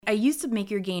I used to make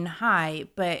your gain high,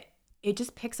 but it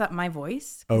just picks up my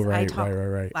voice. Oh, right, I talk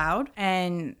right. loud.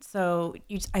 And so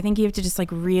I think you have to just like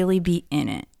really be in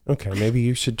it. Okay, maybe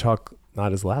you should talk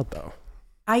not as loud though.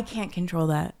 I can't control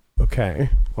that. Okay,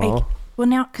 well.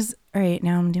 Now, because, all right,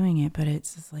 now I'm doing it, but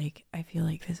it's just like, I feel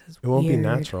like this is weird. It won't be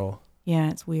natural.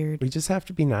 Yeah, it's weird. We just have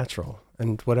to be natural.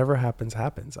 And whatever happens,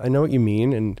 happens. I know what you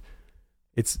mean, and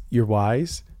you're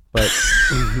wise, but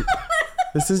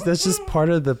that's just part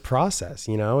of the process,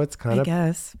 you know? It's kind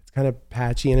of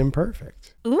patchy and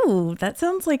imperfect. Ooh, that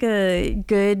sounds like a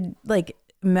good like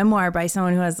memoir by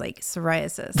someone who has like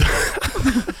psoriasis.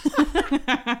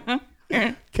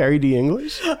 Carrie D.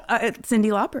 English? Cyndi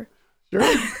Lauper. Sure.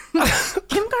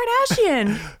 Kim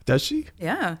Kardashian. Does she?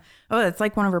 Yeah. Oh, it's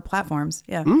like one of her platforms.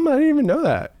 Yeah. I didn't even know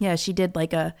that. Yeah, she did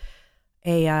like a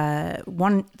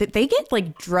one that they get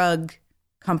like drug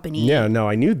company. Yeah, no,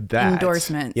 I knew that.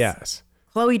 Endorsements. Yes.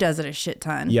 Chloe does it a shit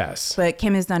ton. Yes. But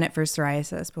Kim has done it for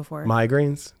psoriasis before.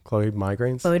 Migraines? Chloe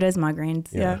migraines? Chloe does migraines.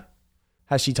 Yeah.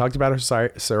 Has she talked about her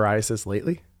psoriasis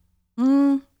lately?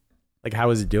 Like,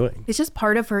 how is it doing? It's just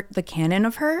part of the canon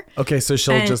of her. Okay, so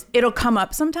it'll come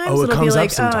up sometimes. Oh, it'll comes be like,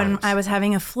 up sometimes. and I was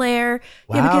having a flare.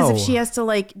 Wow. Yeah, because if she has to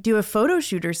like do a photo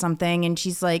shoot or something and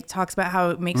she's like talks about how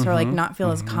it makes her like not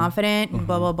feel as confident and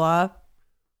blah, blah, blah.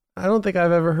 I don't think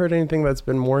I've ever heard anything that's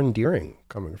been more endearing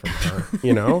coming from her,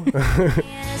 you know?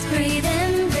 Just breathe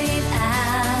in, breathe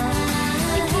out.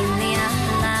 You keep me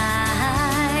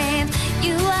alive.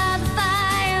 You are the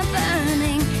fire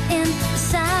burning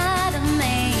inside of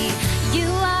me. You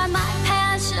are my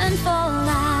passion for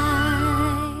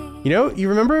life. You know, you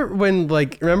remember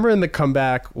in the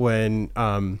comeback when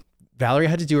Valerie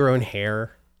had to do her own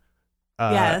hair?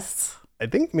 Yes. I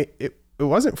think it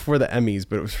wasn't for the Emmys,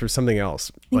 but it was for something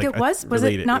else. I think it was. Was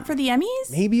it not for the Emmys?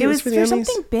 Maybe it was for the Emmys.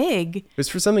 Something big. It was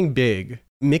for something big.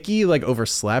 Mickey like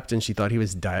overslept and she thought he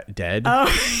was dead. Oh.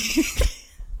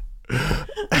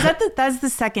 That's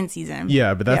the second season.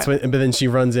 Yeah, but but then she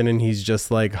runs in and he's just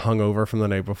like hungover from the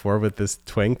night before with this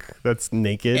twink that's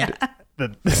naked. Yeah.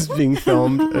 That is being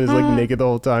filmed and is like naked the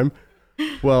whole time.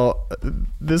 Well,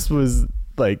 this was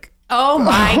like. Oh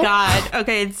my God.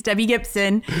 Okay, it's Debbie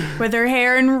Gibson with her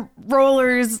hair in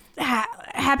rollers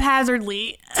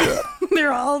haphazardly.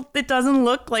 It doesn't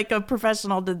look like a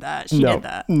professional did that. She did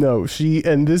that. No,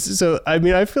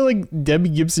 I feel like Debbie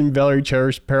Gibson, Valerie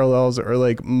Cherish parallels are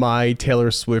like my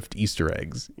Taylor Swift Easter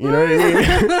eggs. You know what I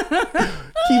mean?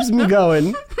 Keeps me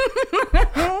going.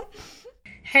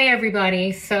 Hey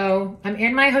everybody. So I'm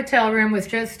in my hotel room, was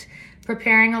just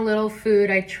preparing a little food.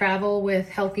 I travel with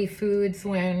healthy foods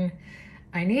when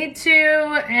I need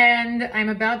to, and I'm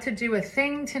about to do a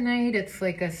thing tonight. It's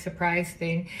like a surprise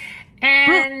thing.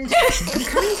 And I'm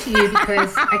coming to you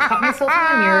because I caught myself in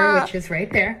the mirror, which is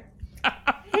right there.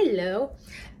 Hello.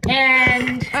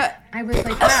 And I was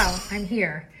like, wow, I'm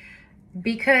here.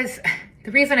 Because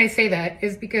the reason I say that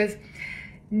is because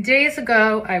days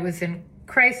ago I was in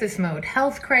crisis mode,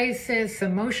 health crisis,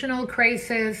 emotional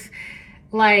crisis,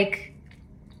 like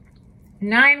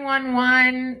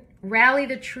 911, rally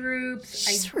the troops.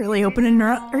 She's really opening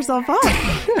herself up.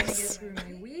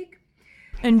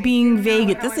 And being vague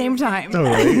at the same time.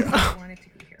 Totally.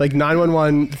 Like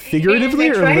 911 figuratively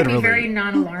or literally? I try to be very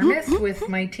non-alarmist with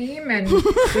my team and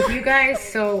with you guys,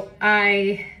 so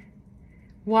I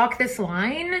walk this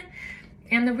line.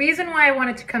 And the reason why I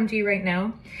wanted to come to you right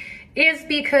now is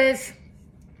because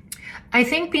I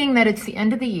think being that it's the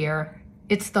end of the year,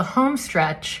 it's the home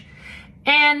stretch,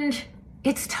 and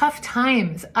it's tough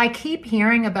times. I keep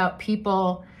hearing about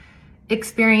people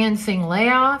experiencing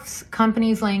layoffs,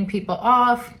 companies laying people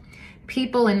off.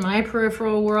 People in my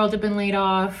peripheral world have been laid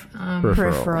off.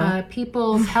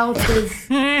 People's health is,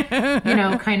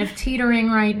 kind of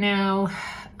teetering right now.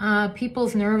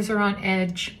 People's nerves are on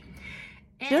edge.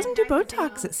 She doesn't do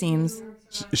Botox, it seems.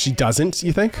 She doesn't,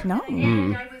 you think? No.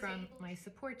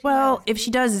 Well, if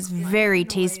she does, it's very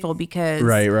tasteful because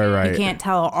right. you can't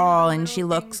tell at all, and she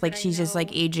looks like she's just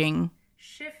like aging.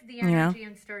 You know?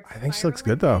 I think she looks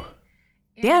good though.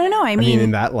 Yeah, I don't know. I mean,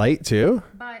 in that light too.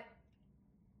 But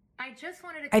I just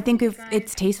wanted to. I think if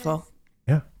it's tasteful.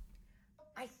 Yeah.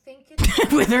 I think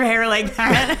it's with her hair like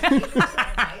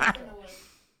that.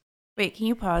 Wait, can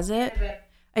you pause it?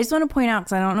 I just want to point out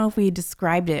because I don't know if we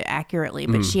described it accurately,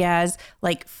 but she has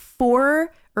like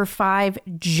 4 or 5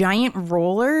 giant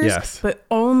rollers, yes, but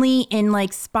only in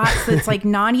like spots that's like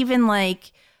not even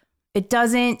like, it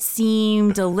doesn't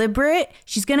seem deliberate.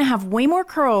 She's going to have way more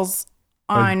curls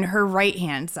on her right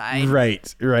hand side.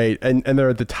 Right. And they're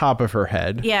at the top of her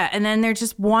head. Yeah. And then there's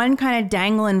just one kind of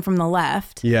dangling from the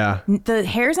left. Yeah. The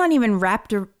hair's not even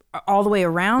wrapped all the way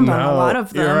around on a lot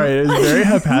of them. You're right. It's very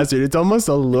haphazard. It's almost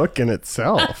a look in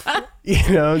itself.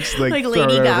 Just like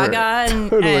Lady Gaga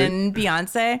and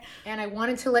Beyonce. And I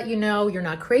wanted to let you know you're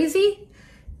not crazy.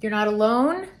 You're not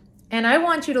alone. And I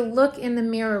want you to look in the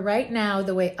mirror right now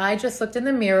the way I just looked in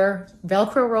the mirror,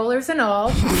 Velcro rollers and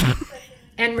all,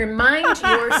 and remind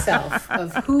yourself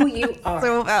of who you are.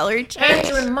 So Valerie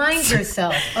And remind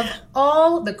yourself of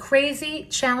all the crazy,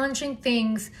 challenging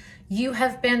things you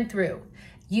have been through.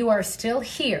 You are still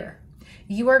here.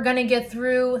 You are going to get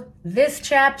through this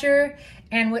chapter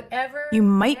and whatever. You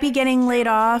might be getting laid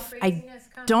off. I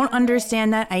don't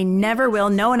understand that. I never will.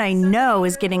 No one I know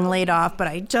is getting laid off, but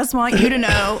I just want you to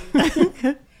know.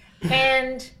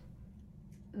 And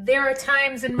there are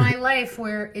times in my life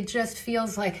where it just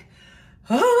feels like,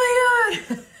 oh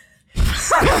my God.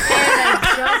 And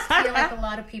I just feel like a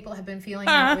lot of people have been feeling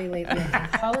that way lately.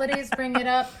 And holidays bring it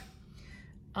up.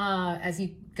 As you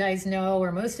guys know,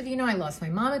 or most of you know, I lost my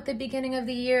mom at the beginning of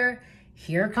the year.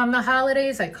 Here come the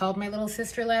holidays. I called my little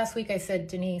sister last week. I said,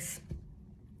 Denise,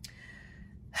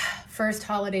 first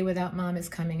holiday without mom is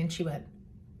coming. And she went,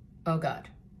 oh God.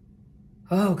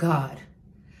 Oh God.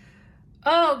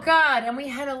 Oh God. And we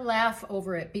had a laugh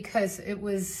over it because it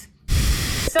was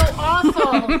so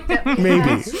awful that we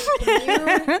had to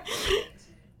commune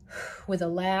with a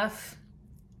laugh.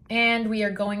 And we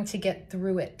are going to get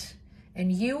through it.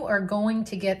 And you are going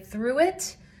to get through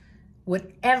it,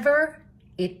 whatever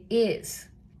it is.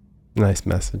 Nice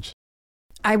message.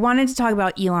 I wanted to talk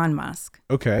about Elon Musk.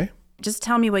 Okay. Just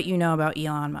tell me what you know about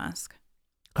Elon Musk.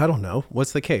 I don't know.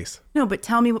 What's the case? No, but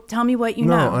tell me what you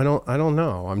know. No, I don't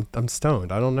know. I'm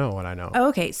stoned. I don't know what I know. Oh,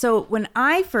 okay. So when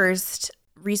I first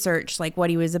researched like what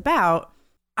he was about,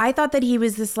 I thought that he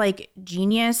was this like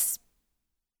genius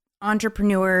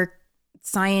entrepreneur,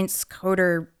 science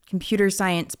coder, computer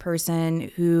science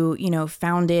person who,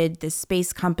 founded this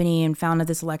space company and founded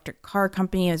this electric car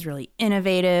company. It was really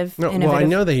innovative. Well, I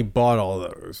know that he bought all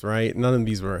those, right? None of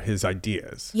these were his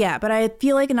ideas. Yeah, but I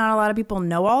feel like not a lot of people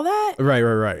know all that.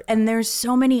 Right. And there's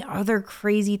so many other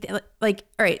crazy things. Like,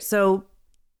 all right, so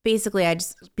basically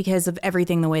because of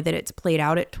everything, the way that it's played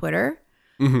out at Twitter,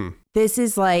 this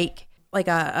is like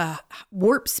a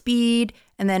warp speed,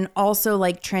 and then also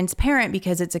like transparent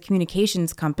because it's a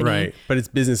communications company. Right. But it's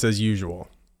business as usual.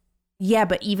 Yeah,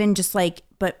 but even just like,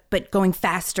 but going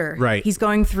faster. Right. He's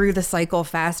going through the cycle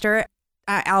faster.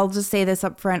 I'll just say this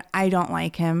up front. I don't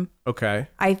like him. Okay.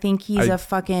 I think he's a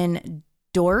fucking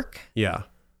dork. Yeah.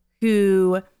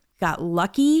 Who got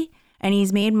lucky and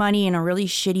he's made money in a really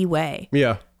shitty way.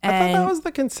 Yeah. I thought that was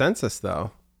the consensus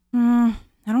though. I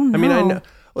don't know. I mean, I know.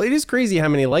 Well, it is crazy how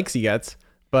many likes he gets.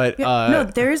 But no,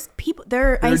 there's people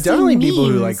there. There are definitely people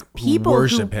who like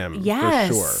worship him. Yes,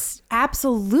 for sure.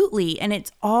 Absolutely, and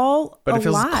it's all. But a it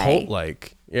feels lie.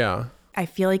 cult-like. Yeah. I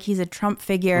feel like he's a Trump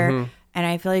figure, and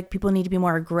I feel like people need to be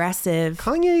more aggressive.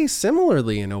 Kanye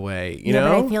similarly in a way, you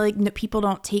know. But I feel like people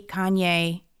don't take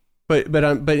Kanye. But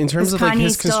in terms of like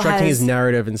his constructing his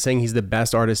narrative and saying he's the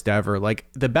best artist ever, like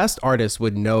the best artist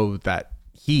would know that.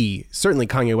 Certainly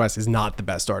Kanye West is not the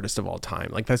best artist of all time.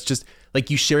 Like that's just like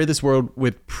you share this world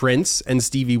with Prince and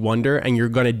Stevie Wonder and you're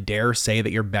going to dare say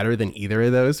that you're better than either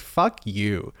of those. Fuck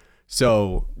you.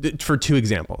 So for two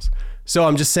examples. So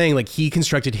I'm just saying like he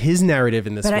constructed his narrative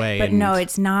in this way. But no,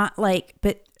 it's not like,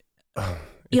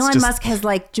 Elon Musk has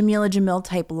like Jamila Jamil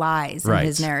type lies in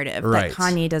his narrative that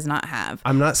Kanye does not have.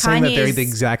 I'm not saying that they're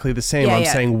exactly the same. I'm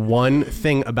saying one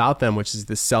thing about them, which is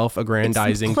the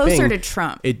self-aggrandizing it's closer thing. to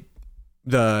Trump.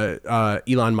 The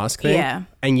Elon Musk thing. Yeah.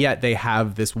 And yet they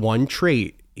have this one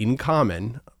trait in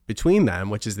common between them,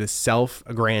 which is this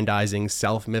self-aggrandizing,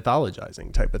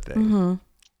 self-mythologizing type of thing.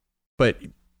 But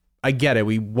I get it.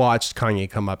 We watched Kanye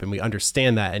come up and we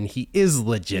understand that. And he is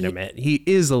legitimate. He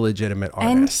is a legitimate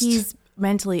artist. And he's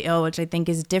mentally ill, which I think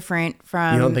is different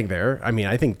from... You don't think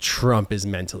I think Trump is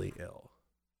mentally ill.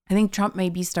 I think Trump may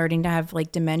be starting to have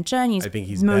like dementia, and I think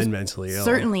he's been mentally ill.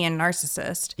 Certainly a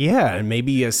narcissist. Yeah, and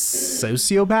maybe a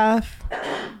sociopath,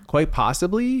 quite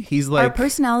possibly. He's like, are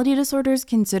personality disorders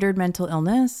considered mental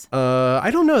illness?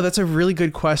 I don't know. That's a really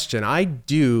good question. I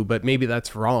do, but maybe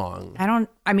that's wrong. I don't know.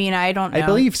 I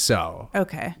believe so.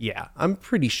 Okay. Yeah, I'm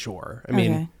pretty sure. I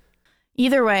mean,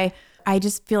 either way. I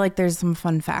just feel like there's some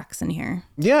fun facts in here.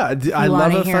 Yeah, I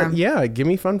love a fun. Yeah, give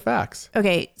me fun facts.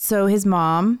 Okay, so his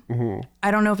mom, I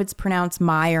don't know if it's pronounced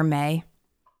Mai or May.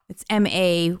 It's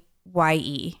Maye.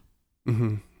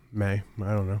 May.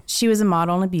 I don't know. She was a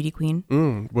model and a beauty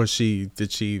queen. Was she?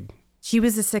 Did she? She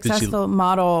was a successful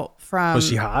model from. Was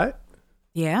she hot?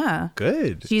 Yeah.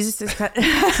 Good. She's a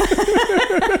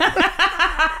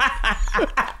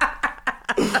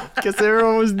Guess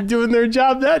everyone was doing their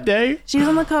job that day. She was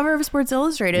on the cover of Sports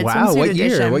Illustrated. Wow, swimsuit what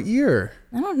edition. year? What year?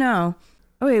 I don't know.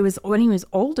 Oh, it was when he was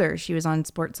older. She was on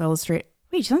Sports Illustrated.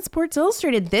 Wait, she's on Sports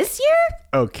Illustrated this year?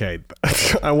 Okay.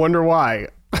 I wonder why.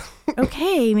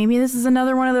 Okay, maybe this is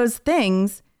another one of those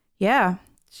things. Yeah,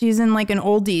 she's in like an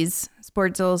oldies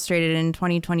Sports Illustrated in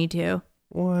 2022.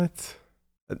 What?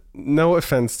 No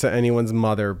offense to anyone's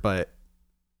mother, but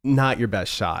not your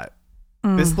best shot.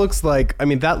 This looks like,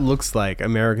 that looks like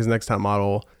America's Next Top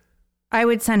Model. I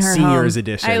would send her Seniors home.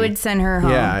 edition. I would send her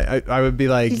home. Yeah, I would be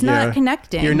like, She's not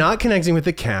connecting. You're not connecting with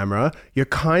the camera. You're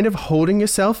kind of holding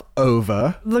yourself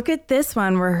over. Look at this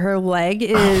one where her leg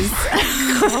is.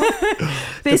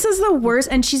 This is the worst,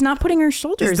 and she's not putting her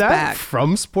shoulders Is that back.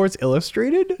 from Sports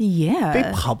Illustrated? Yeah.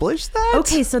 They published that?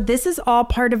 Okay, so this is all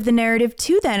part of the narrative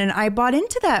too then, and I bought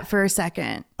into that for a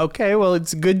second. Okay, well,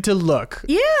 it's good to look.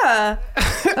 Yeah.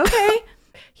 Okay.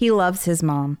 He loves his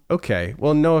mom. Okay,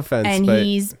 well, no offense, And but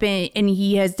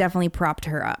he has definitely propped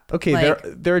her up. okay, Like,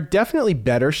 there are definitely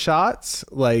better shots.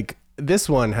 Like this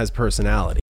one has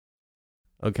personality.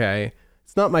 Okay,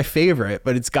 it's not my favorite,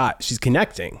 but she's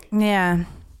connecting. Yeah.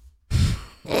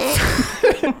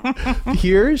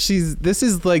 Here, this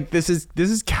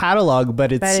is catalog, but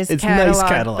That is it's catalog, nice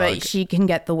catalog. but she can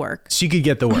get the work. She could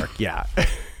get the work, yeah.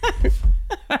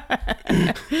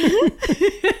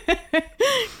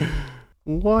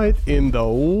 What in the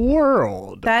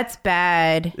world? That's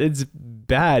bad. It's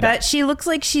bad. That she looks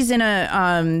like she's in a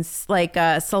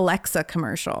Celexa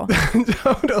commercial.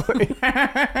 Totally.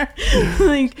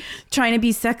 Like trying to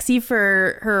be sexy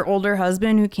for her older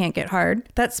husband who can't get hard.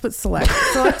 That's what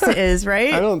Celexa is,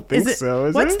 right? I don't think so.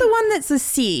 Is What's it? the one that's a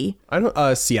C? I don't.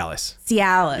 Cialis.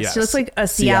 Cialis. Yes. She looks like a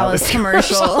Cialis, Cialis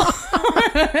commercial.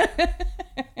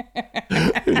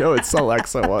 No, it's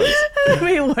Alexa was.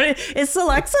 Wait, what is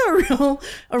Celexa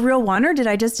a real one, or did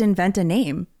I just invent a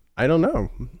name? I don't know.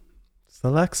 It's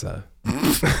Alexa.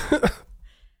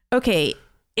 Okay,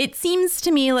 it seems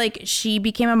to me like she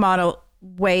became a model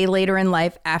way later in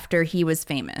life after he was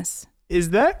famous. Is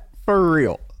that for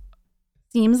real?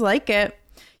 Seems like it.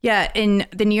 Yeah, in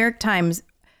the New York Times,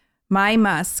 Mai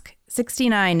Musk,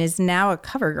 69, is now a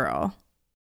cover girl.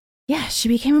 Yeah, she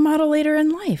became a model later in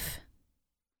life.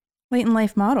 Late in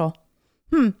life model.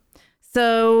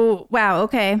 So, wow,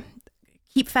 okay.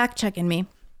 Keep fact checking me.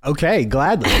 Okay,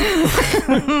 gladly.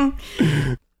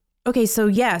 Okay, so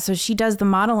yeah, so she does the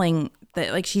modeling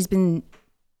that, like, she's been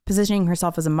positioning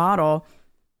herself as a model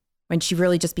when she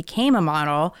really just became a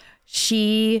model.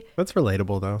 That's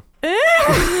relatable, though.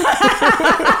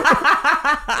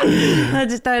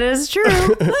 That is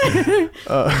true.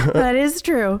 That is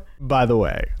true. By the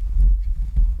way.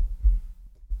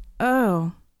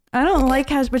 Oh, I don't like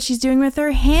what she's doing with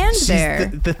her hand there.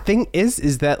 The thing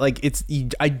is that like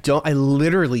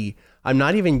I'm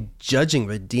not even judging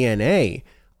the DNA.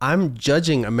 I'm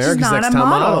judging America's Next Top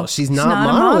Model. She's not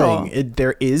modeling.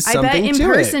 There is something to it. I bet in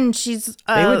person she's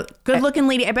a good-looking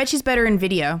lady. I bet she's better in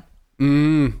video.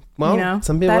 Well,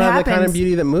 some people have that kind of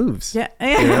beauty that moves. Yeah,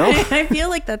 you know? I feel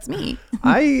like that's me.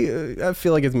 I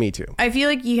feel like it's me too. I feel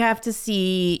like you got to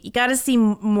see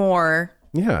more.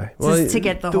 Yeah, well, to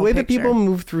get the way whole that picture. people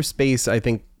move through space, I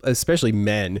think, especially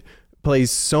men, plays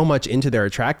so much into their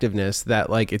attractiveness that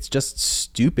like it's just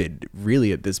stupid,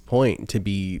 really, at this point to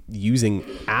be using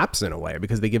apps in a way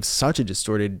because they give such a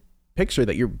distorted picture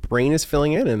that your brain is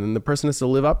filling in, and then the person has to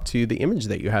live up to the image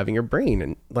that you have in your brain,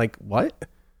 and like what?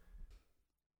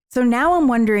 So now I'm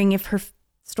wondering if her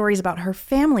stories about her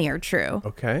family are true.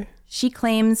 Okay. She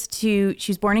claims she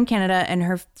was born in Canada, and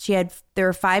there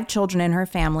were 5 children in her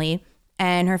family.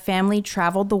 And her family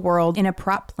traveled the world in a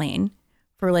prop plane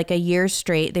for like a year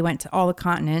straight. They went to all the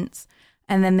continents.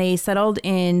 And then they settled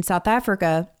in South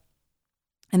Africa.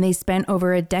 And they spent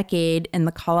over a decade in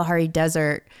the Kalahari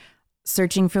Desert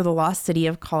searching for the lost city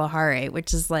of Kalahari,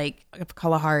 which is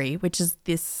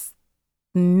this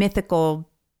mythical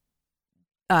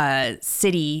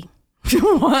city.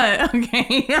 What?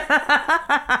 Okay.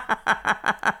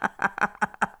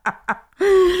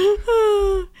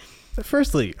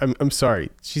 Firstly, I'm sorry.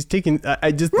 She's taken.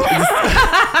 I just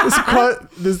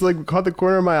caught the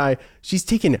corner of my eye. She's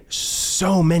taken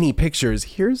so many pictures.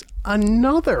 Here's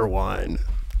another one.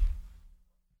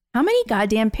 How many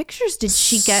goddamn pictures did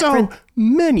she get? So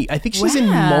many. I think she's in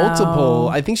multiple.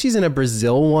 I think she's in a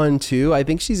Brazil one too. I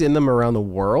think she's in them around the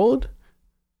world.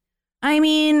 I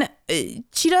mean,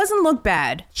 she doesn't look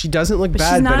bad. She doesn't look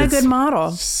bad. She's not a good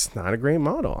model. She's not a great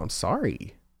model. I'm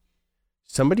sorry.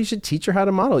 Somebody should teach her how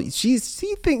to model. She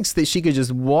thinks that she could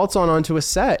just waltz onto a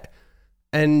set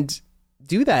and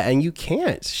do that, and you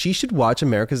can't. She should watch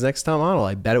America's Next Top Model.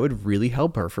 I bet it would really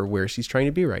help her for where she's trying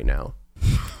to be right now.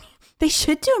 They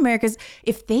should do America's.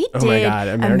 If they Oh my did God,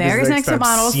 America's Next Top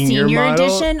Model Senior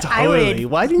Edition, I Totally.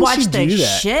 would Why didn't watch she the do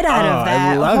that? shit out of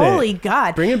that. I love Holy it.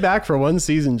 God. Bring it back for one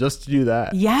season just to do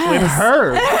that. Yes. With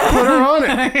her. Put her on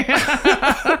it.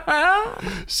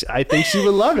 I think she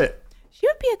would love it. She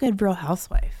would be a good Real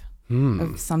Housewife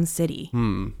of some city.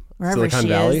 Wherever Silicon she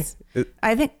Valley? is.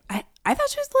 I thought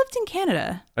she lived in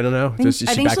Canada. I don't know. I Is think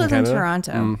she she back in lives in Canada?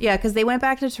 Toronto. Yeah, because they went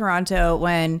back to Toronto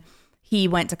when he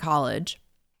went to college.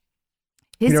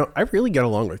 I really get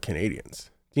along with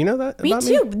Canadians. Do you know that Me about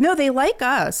too. me? No, they like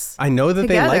us. I know that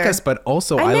they like Together. us, but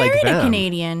also I I like married them. a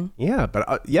Canadian. Yeah,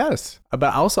 but yes,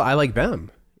 but also I like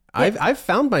them. I've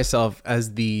found myself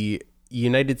as the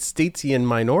United Statesian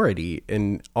minority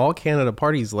in all Canada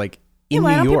parties, like in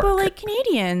Why New don't York. people like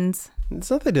Canadians? It's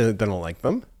not that they don't like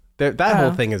them. That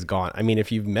whole thing is gone. I mean,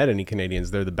 if you've met any Canadians,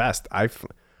 they're the best. I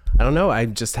don't know. I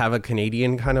just have a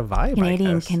Canadian kind of vibe.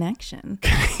 Canadian I guess. connection.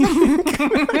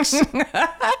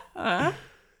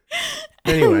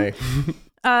 Anyway,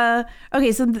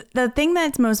 Okay, so the thing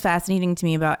that's most fascinating to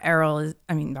me about Elon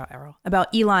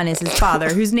is his father,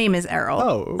 whose name is Errol.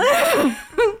 oh,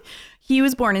 He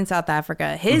was born in South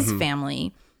Africa. His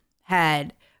family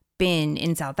had been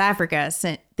in South Africa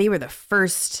since they were the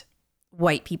first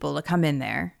white people to come in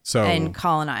there and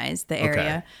colonize the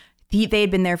area. They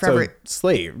had been there forever. so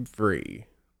slavery.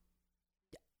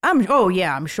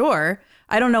 I'm sure.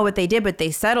 I don't know what they did, but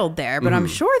they settled there. But I'm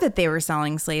sure that they were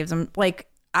selling slaves.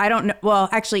 I don't know. Well,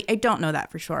 actually, I don't know that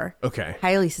for sure. Okay,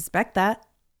 Highly suspect that.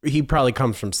 he probably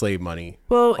comes from slave money.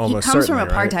 Well, almost he comes from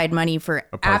certainly, right? apartheid money for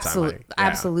Apartheid money, yeah.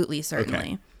 absolutely certainly.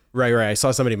 Okay. Right. I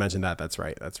saw somebody mention that. That's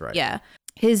right. Yeah.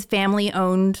 His family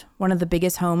owned one of the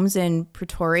biggest homes in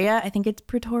Pretoria. I think it's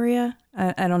Pretoria.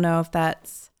 I don't know if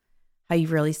that's how you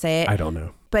really say it. I don't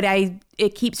know. But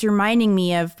it keeps reminding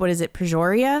me of, what is it,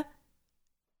 Pretoria?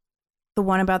 The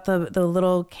one about the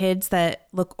little kids that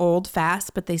look old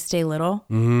fast, but they stay little.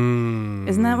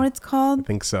 Isn't that what it's I called?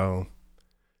 think so.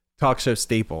 Talk show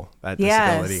staple, that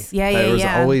Yes. disability. Yeah. There was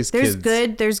always there's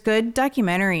kids. there's good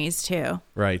documentaries too.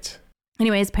 Right.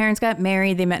 Anyway, his parents got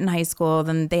married. They met in high school.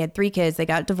 Then they had 3 kids. They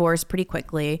got divorced pretty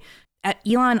quickly.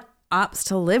 Elon opts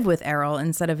to live with Errol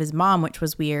instead of his mom, which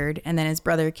was weird. And then his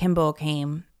brother Kimball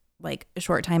came like a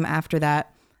short time after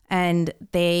that. And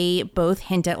they both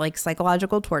hint at like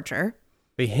psychological torture.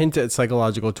 They hint at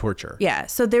psychological torture. Yeah.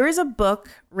 So there is a book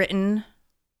written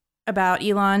about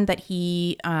Elon that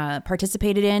he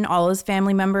participated in. All his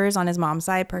family members on his mom's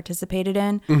side participated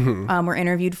in. Were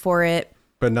interviewed for it.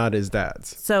 But not his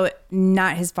dad's. So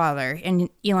not his father. And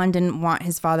Elon didn't want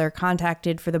his father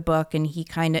contacted for the book. And he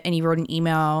wrote an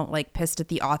email like pissed at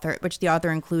the author, which the author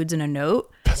includes in a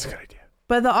note. That's a good idea.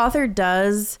 But the author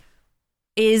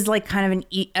is like kind of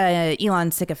an Elon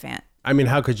sycophant. I mean,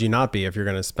 how could you not be if you're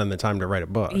going to spend the time to write a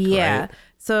book? Yeah. Right?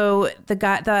 So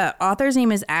the author's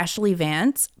name is Ashley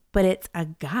Vance, but it's a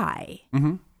guy.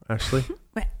 Ashley?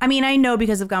 I mean, I know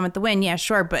because of Gone with the Wind. Yeah,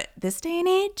 sure. But this day and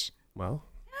age, Well,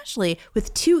 Ashley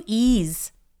with 2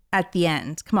 E's at the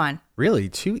end. Come on. really?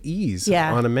 2 E's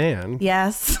Yeah. on a man?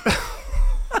 Yes.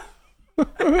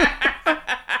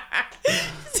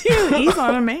 2 E's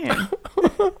on a man.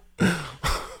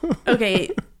 Okay.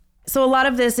 So a lot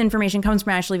of this information comes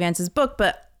from Ashley Vance's book,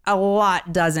 but a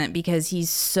lot doesn't because he's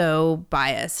so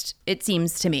biased. It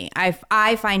seems to me.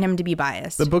 I find him to be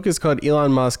biased. The book is called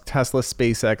Elon Musk, Tesla,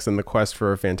 SpaceX, and the Quest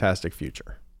for a Fantastic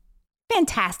Future.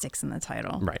 Fantastic's in the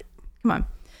title. Right. Come on.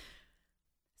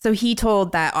 So he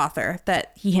told that author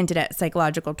that he hinted at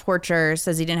psychological torture,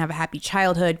 says he didn't have a happy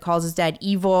childhood, calls his dad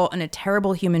evil and a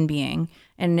terrible human being.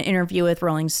 In an interview with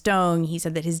Rolling Stone, he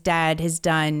said that his dad has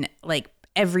done like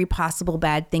every possible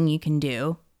bad thing you can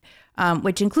do,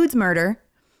 which includes murder.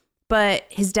 But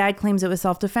his dad claims it was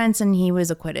self-defense and he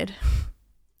was acquitted.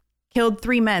 Killed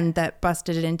 3 men that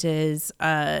busted into his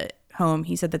home.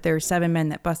 He said that there were 7 men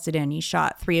that busted in. He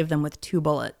shot 3 of them with 2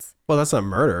 bullets. Well, that's not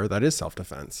murder. That is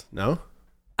self-defense. No?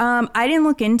 I didn't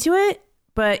look into it,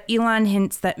 but Elon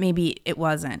hints that maybe it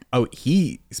wasn't. Oh,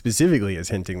 he specifically is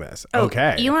hinting this. Oh,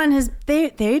 Okay. Elon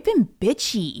they've been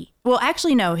bitchy. Well,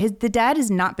 actually, no, the dad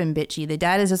has not been bitchy. The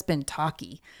dad has just been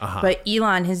talky. But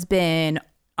Elon has been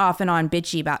off and on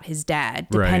bitchy about his dad,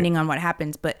 depending on what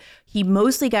happens. But he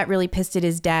mostly got really pissed at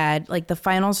his dad. Like the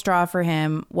final straw for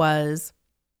him was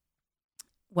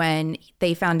when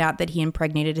they found out that he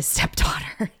impregnated his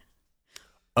stepdaughter.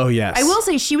 Oh, yes. I will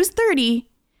say she was 30.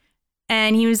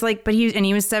 And he was like,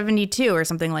 he was 72 or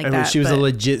something like I mean, that. she was a but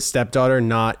legit stepdaughter,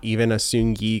 not even a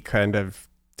Soon-Yi kind of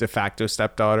de facto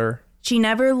stepdaughter. she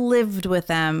never lived with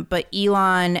them, but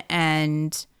Elon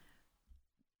and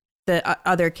the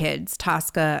other kids,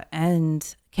 Tosca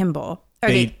and Kimball.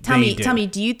 Okay, tell me,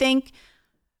 do you think,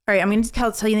 All right, I'm going to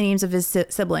tell you the names of his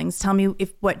siblings. Tell me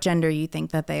what gender you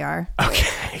think that they are.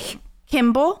 Okay.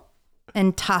 Kimball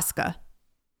and Tosca.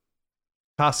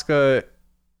 Tosca.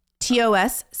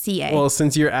 Tosca. Well,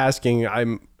 since you're asking,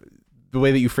 the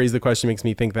way that you phrase the question makes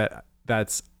me think that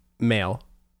that's male.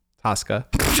 Tosca.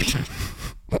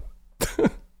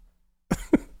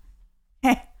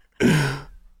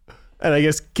 And I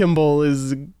guess Kimball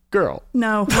is a girl.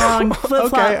 No, wrong. Flip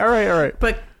flop. Okay, all right.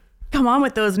 But come on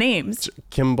with those names.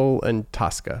 Kimball and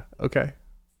Tosca. Okay.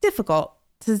 Difficult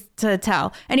to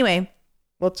tell. Anyway.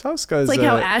 Well, Tosca is like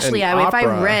how Ashley, if I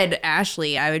opera. read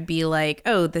Ashley, I would be like,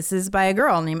 oh, this is by a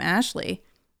girl named Ashley.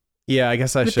 Yeah, I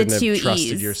guess I With shouldn't the have two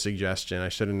trusted E's. your suggestion. I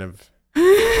shouldn't have.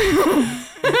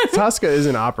 Tosca is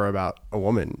an opera about a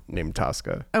woman named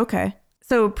Tosca. Okay.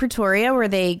 So Pretoria, where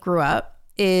they grew up,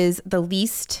 is the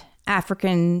least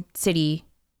African city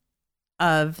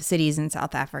of cities in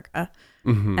South Africa.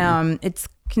 Mm-hmm. It's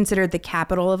considered the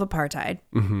capital of apartheid.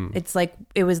 Mm-hmm. It's like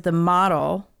it was the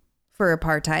model for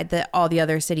apartheid that all the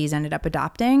other cities ended up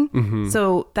adopting. Mm-hmm.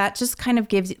 So that just kind of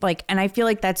gives and I feel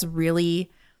like that's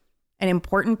really an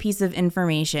important piece of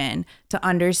information to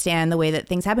understand the way that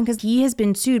things happen, because he has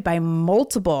been sued by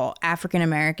multiple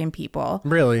African-American people.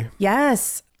 Really?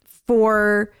 Yes.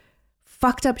 For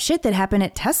fucked up shit that happened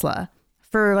at Tesla,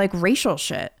 for like racial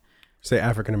shit. Say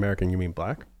African American, you mean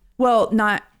black? Well,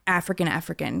 not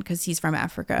African because he's from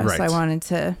Africa. Right. So I wanted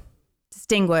to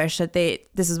distinguish that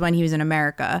this is when he was in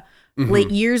America.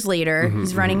 Years later,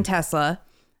 he's running Tesla.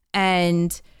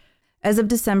 And as of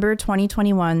December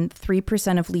 2021,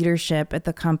 3% of leadership at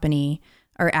the company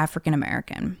are African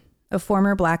American. A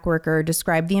former black worker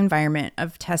described the environment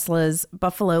of Tesla's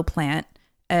Buffalo plant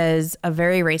as a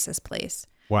very racist place.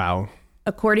 Wow.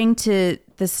 According to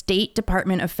the State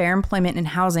Department of Fair Employment and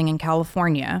Housing in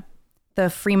California,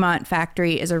 the Fremont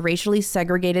factory is a racially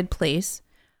segregated place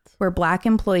where black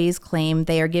employees claim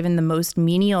they are given the most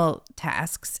menial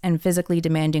tasks and physically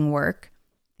demanding work.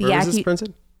 Where was this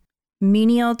printed?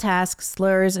 Menial tasks,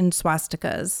 slurs, and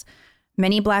swastikas.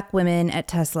 Many black women at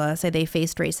Tesla say they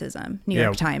faced racism. New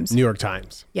York Times. New York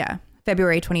Times. Yeah.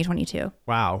 February 2022.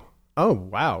 Wow. Oh,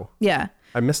 wow. Yeah.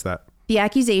 I missed that. The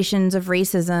accusations of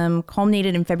racism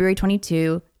culminated in February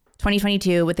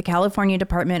 2022 with the California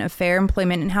Department of Fair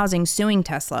Employment and Housing suing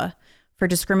Tesla for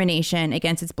discrimination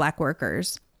against its black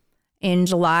workers. In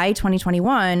July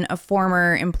 2021, a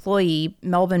former employee,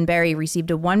 Melvin Berry, received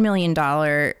 $1 million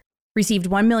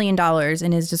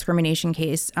in his discrimination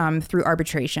case through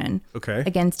arbitration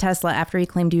against Tesla after he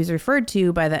claimed he was referred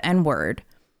to by the N-word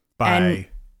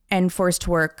and forced to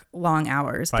work long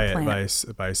hours. By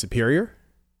a superior?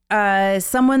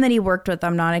 Someone that he worked with,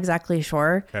 I'm not exactly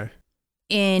sure. Okay.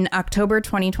 In October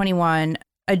 2021,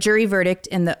 a jury verdict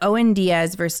in the Owen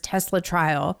Diaz versus Tesla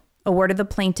trial awarded the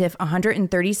plaintiff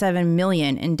 $137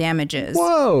 million in damages.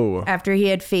 Whoa! After he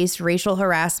had faced racial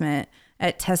harassment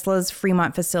at Tesla's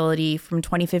Fremont facility from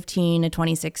 2015 to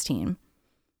 2016.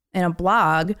 In a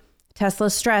blog, Tesla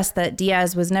stressed that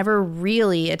Diaz was never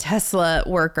really a Tesla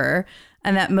worker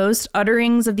and that most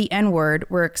utterings of the N-word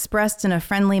were expressed in a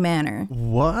friendly manner.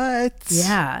 What?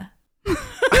 Yeah.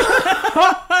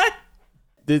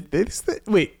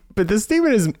 Wait, but this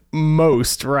statement is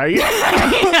most, right?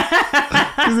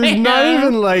 Because it's not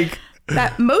even like...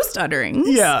 That most utterings.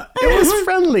 Yeah, it was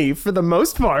friendly for the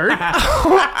most part.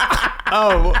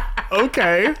 Oh,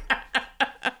 okay.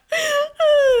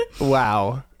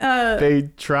 Wow.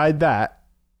 They tried that.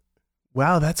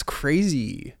 Wow, that's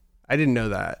crazy. I didn't know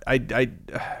that.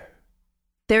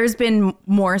 There's been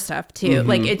more stuff too.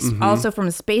 It's also from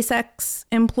SpaceX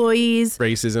employees.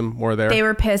 Racism, more there. They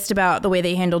were pissed about the way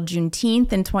they handled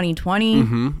Juneteenth in 2020.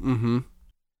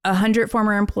 100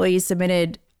 former employees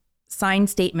submitted signed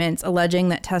statements alleging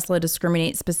that Tesla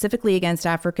discriminates specifically against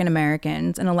African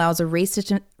Americans and allows a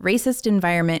racist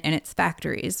environment in its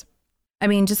factories. I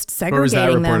mean, just segregating Where was that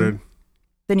reported? them.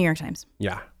 The New York Times.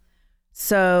 Yeah.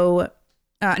 So,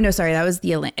 no, sorry, that was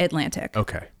the Atlantic.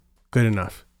 Okay, good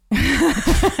enough.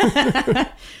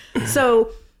 So,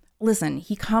 listen,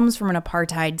 he comes from an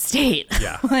apartheid state.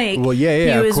 Yeah. He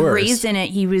was raised in it.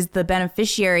 He was the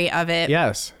beneficiary of it.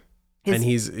 Yes. And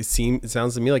it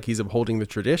sounds to me like he's upholding the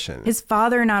tradition. His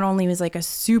father not only was like a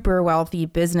super wealthy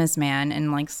businessman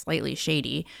and like slightly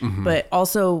shady, but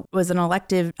also was an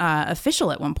elected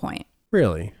official at one point.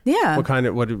 Really? Yeah.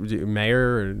 Mayor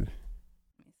or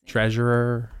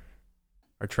treasurer?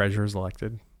 Are treasurers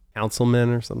elected? Councilman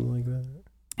or something like that?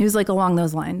 It was like along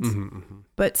those lines.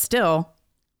 But still.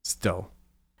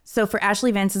 So for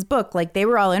Ashley Vance's book, like they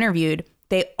were all interviewed.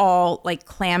 They all like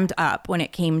clammed up when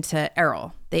it came to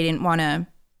Errol. They didn't want to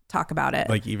talk about it.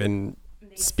 Like even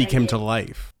speak him to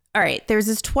life. All right. There's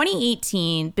this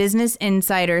 2018 Business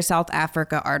Insider South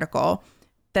Africa article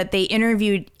that they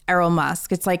interviewed Errol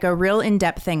Musk. It's like a real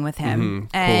in-depth thing with him.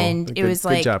 And Cool. it was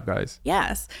like, good job, guys.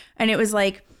 yes. And it was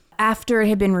like after it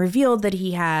had been revealed that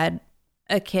he had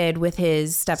a kid with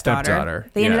his stepdaughter.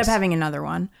 They ended up having another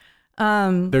one.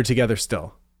 They're together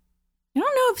still. I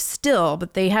don't know if still,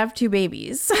 but they have 2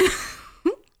 babies.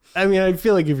 I mean, I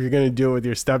feel like if you're going to do it with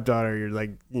your stepdaughter, you're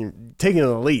like taking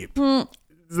a leap.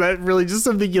 Is that really just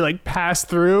something you like pass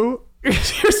through your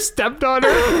stepdaughter?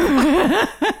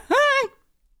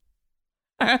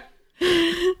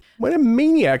 What a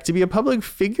maniac to be a public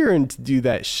figure and to do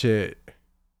that shit.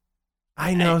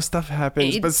 I know stuff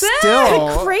happens, but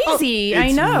still crazy. I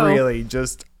it's know. Really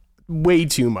just way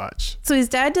too much. So his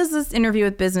dad does this interview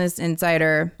with Business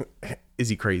Insider. Is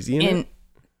he crazy in it?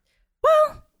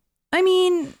 Well, I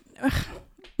mean,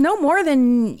 no more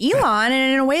than Elon,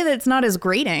 and in a way that's not as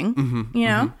grating, you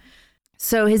know?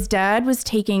 So his dad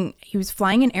he was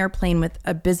flying an airplane with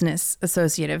a business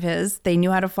associate of his. They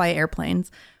knew how to fly airplanes.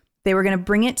 They were going to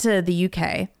bring it to the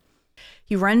UK.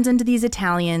 He runs into these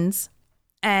Italians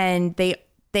and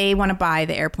they want to buy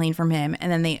the airplane from him.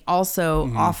 And then they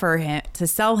also offer him to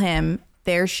sell him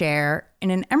their share in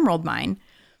an emerald mine.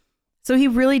 So he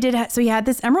really did. So he had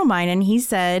this emerald mine, and he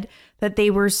said that they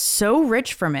were so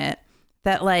rich from it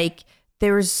that like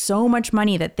there was so much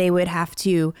money that they would have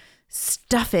to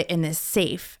stuff it in this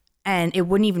safe and it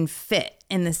wouldn't even fit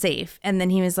in the safe. And then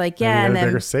he was like, yeah, and then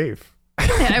bigger safe.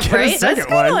 Yeah, right? That's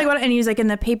kind of like what, and he was like, and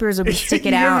the papers would stick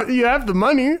it out. You have the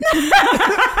money.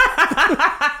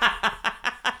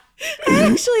 I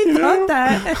actually thought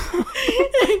that.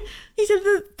 He said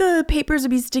the papers would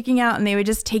be sticking out and they would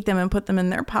just take them and put them in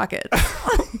their pockets.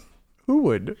 Who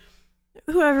would?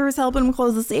 Whoever was helping him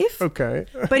close the safe. Okay.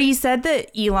 But he said that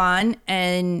Elon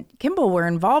and Kimball were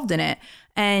involved in it.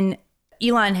 And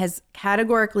Elon has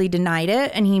categorically denied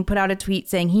it. And he put out a tweet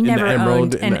saying he never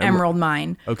owned an emerald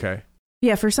mine. Okay.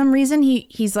 Yeah, for some reason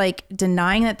he's like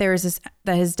denying that there is this,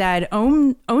 that his dad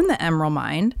owned the emerald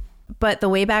mine, but the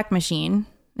Wayback Machine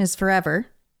is forever.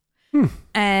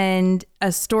 And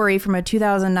a story from a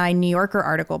 2009 New Yorker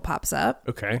article pops up.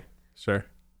 Okay, sure.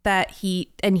 That he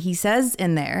says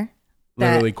in there,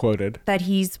 literally quoted, that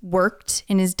he's worked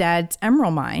in his dad's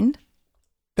emerald mine.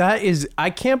 That is, I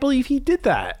can't believe he did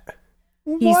that.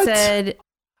 He said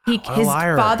his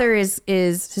father is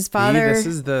his father. This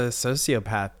is the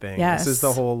sociopath thing. Yes. This is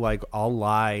the whole like I'll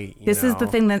lie. This is the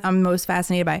thing that I'm most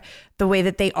fascinated by, the way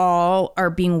that they all are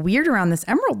being weird around this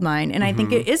emerald mine. And I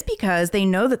think it is because they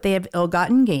know that they have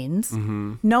ill-gotten gains.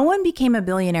 No one became a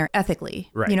billionaire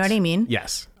ethically. Right. You know what I mean?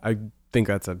 Yes. I think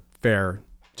that's a fair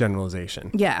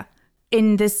generalization. Yeah.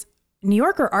 In this New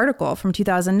Yorker article from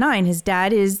 2009, his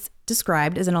dad is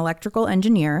described as an electrical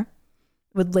engineer,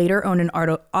 would later own an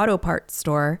auto parts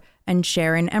store and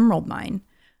share an emerald mine.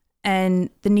 And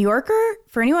the New Yorker,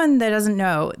 for anyone that doesn't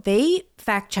know, they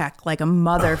fact check like a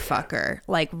motherfucker,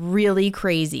 like really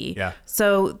crazy. Yeah.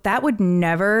 So that would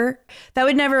never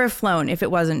have flown if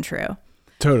it wasn't true.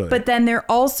 Totally. But then there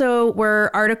also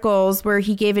were articles where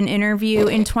he gave an interview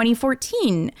in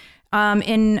 2014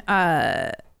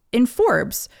 in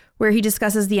Forbes, where he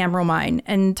discusses the emerald mine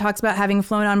and talks about having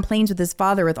flown on planes with his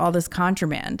father with all this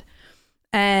contraband.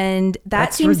 And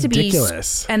that seems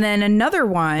ridiculous. To be. And then another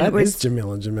one that was is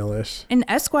Jamila. An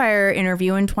Esquire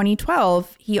interview in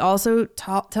 2012. He also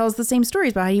tells the same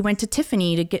stories about how he went to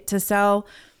Tiffany to get to sell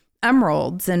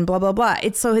emeralds and blah, blah, blah.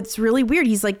 It's really weird.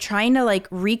 He's like trying to like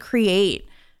recreate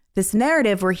this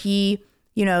narrative where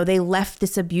they left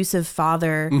this abusive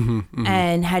father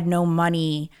and had no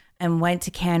money and went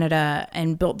to Canada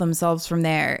and built themselves from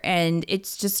there. And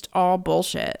it's just all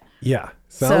bullshit. Yeah.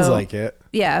 Sounds like it.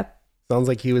 Yeah. Sounds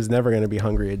like he was never going to be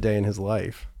hungry a day in his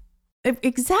life.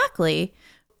 Exactly.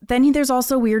 Then there's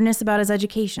also weirdness about his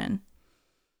education.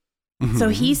 So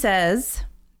he says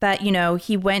that,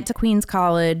 he went to Queen's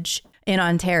College in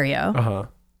Ontario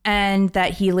and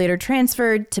that he later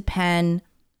transferred to Penn,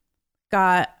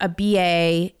 got a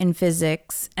BA in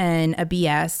physics and a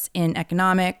BS in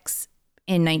economics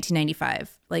in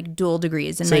 1995, like dual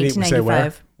degrees in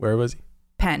 1995. Where was he?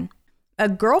 Penn. A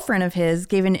girlfriend of his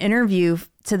gave an interview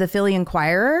to the Philly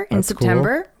Inquirer in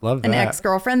September. Cool. Love that. An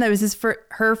ex-girlfriend that was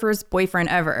her first boyfriend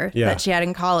ever that she had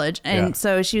in college. And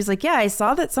so she was like, yeah, I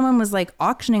saw that someone was like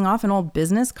auctioning off an old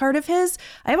business card of his.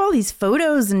 I have all these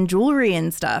photos and jewelry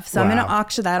and stuff. So I'm going to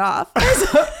auction that off.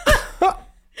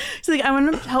 She's like, I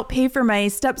want to help pay for my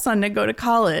stepson to go to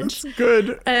college. That's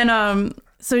good. And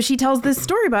so she tells this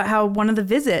story about how one of the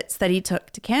visits that he took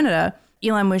to Canada,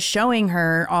 Elon was showing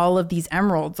her all of these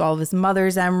emeralds, all of his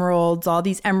mother's emeralds, all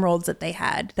these emeralds that they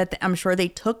had that I'm sure they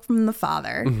took from the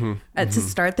father to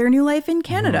start their new life in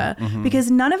Canada because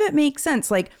none of it makes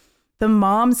sense. Like the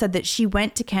mom said that she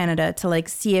went to Canada to like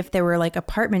see if there were like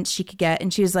apartments she could get.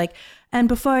 And she was like, and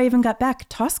before I even got back,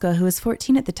 Tosca, who was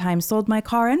 14 at the time, sold my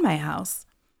car and my house.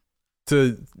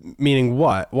 Meaning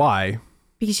what? Why?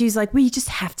 Because she was like, we just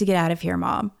have to get out of here,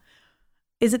 Mom.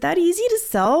 Is it that easy to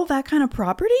sell that kind of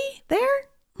property there?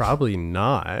 Probably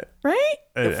not. Right?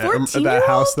 That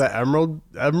house that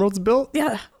Emerald's built?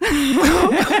 Yeah.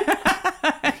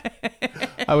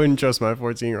 I wouldn't trust my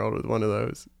 14-year-old with one of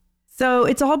those. So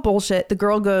it's all bullshit. The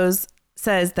girl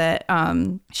says that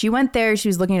she went there. She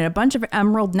was looking at a bunch of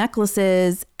emerald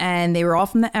necklaces and they were all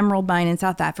from the emerald mine in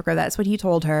South Africa. That's what he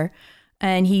told her.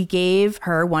 And he gave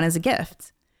her one as a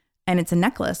gift. And it's a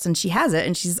necklace and she has it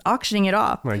and she's auctioning it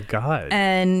off. My God.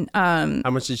 And how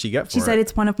much did she get for it? She said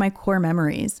it's one of my core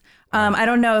memories. I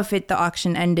don't know if the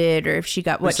auction ended or if she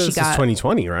got what she got. This is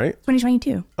 2020, right?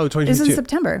 2022. Oh, 2022. This is in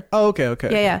September. Oh,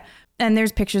 okay. Yeah. And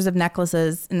there's pictures of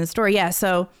necklaces in the store. Yeah.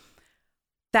 So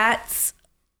that's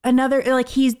another, like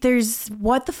there's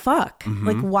what the fuck?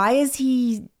 Like, why is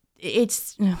he,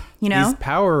 it's, He's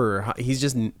power. He's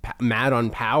just mad on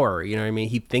power. You know what I mean?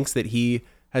 He thinks that he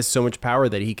has so much power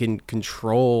that he can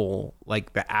control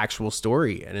like the actual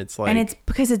story, and it's like, and it's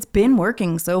because it's been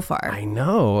working so far. I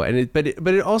know, and but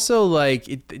it also like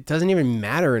it doesn't even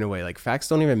matter in a way. Like facts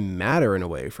don't even matter in a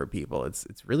way for people. It's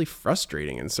really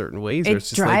frustrating in certain ways. It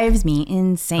just drives me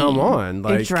insane. Come on,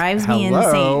 like, it drives me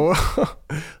insane.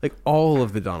 Like all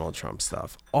of the Donald Trump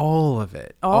stuff, all of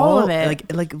it,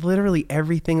 like literally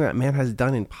everything that man has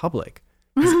done in public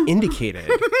has indicated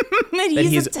that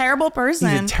he's a terrible person.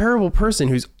 He's a terrible person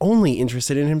who's only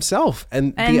interested in himself.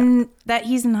 And that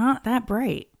he's not that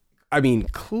bright. I mean,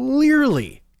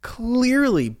 clearly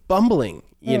bumbling,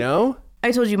 you know?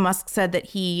 I told you Musk said that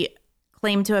he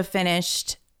claimed to have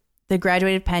finished the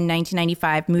graduated Penn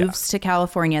 1995, moves to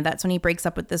California. That's when he breaks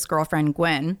up with this girlfriend,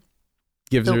 Gwen.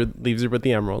 Leaves her with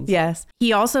the emeralds. Yes.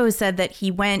 He also said that he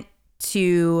went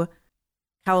to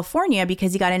California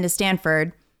because he got into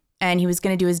Stanford and he was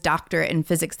going to do his doctorate in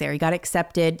physics there. He got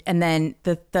accepted. And then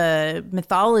the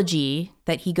mythology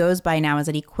that he goes by now is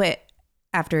that he quit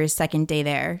after his second day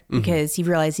there because he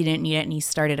realized he didn't need it and he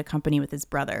started a company with his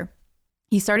brother.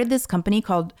 He started this company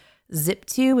called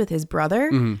Zip2 with his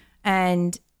brother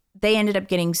and they ended up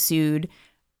getting sued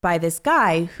by this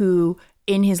guy who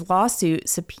in his lawsuit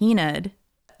subpoenaed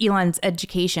Elon's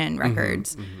education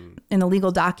records and the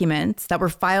legal documents that were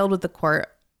filed with the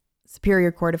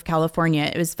Superior Court of California.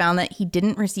 It was found that he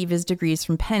didn't receive his degrees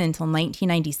from Penn until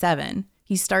 1997.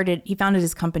 He founded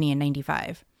his company in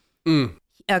 95.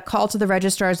 A call to the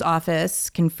registrar's office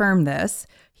confirmed this.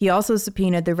 He also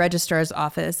subpoenaed the registrar's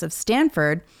office of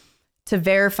Stanford to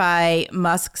verify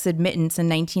Musk's admittance in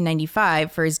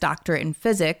 1995 for his doctorate in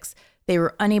physics. They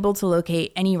were unable to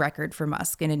locate any record for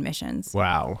Musk in admissions.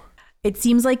 Get It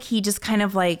seems like he just kind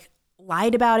of like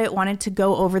lied about it, wanted to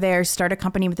go over there, start a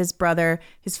company with his brother.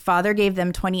 His father gave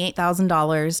them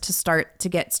 $28,000 to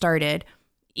get started.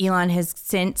 Elon has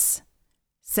since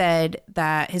said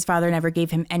that his father never gave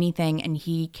him anything and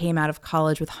he came out of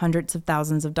college with hundreds of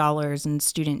thousands of dollars in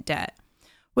student debt,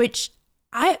 which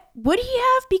would he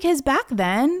have? Because back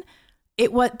then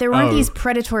there weren't these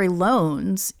predatory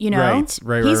loans, you know?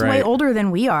 Right. He's way older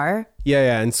than we are.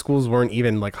 Yeah. And schools weren't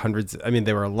even like hundreds. I mean,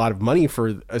 they were a lot of money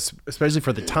especially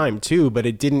for the time too, but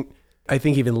it didn't, I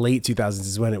think even late 2000s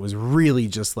is when it was really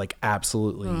just like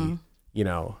absolutely,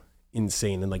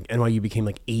 insane. And like NYU became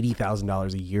like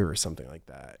 $80,000 a year or something like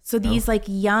that. So these like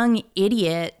young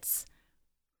idiots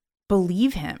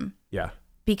believe him. Yeah.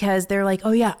 Because they're like,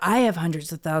 oh yeah, I have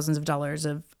hundreds of thousands of dollars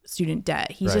of student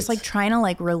debt. He's just like trying to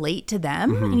like relate to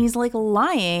them. And he's like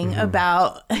lying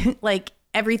about like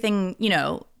everything,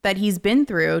 that he's been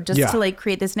through just to like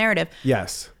create this narrative.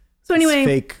 Yes. So anyway,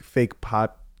 it's fake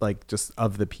pot, like just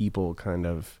of the people kind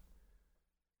of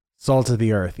salt of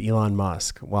the earth, Elon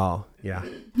Musk. Well, yeah.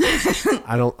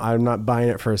 I'm not buying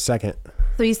it for a second.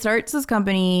 So he starts this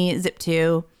company,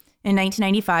 Zip2, in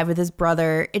 1995 with his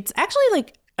brother. It's actually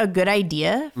like a good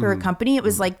idea for a company. It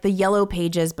was like the Yellow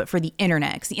Pages, but for the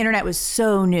internet, because the internet was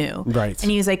so new. Right.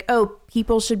 And he was like, oh,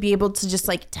 people should be able to just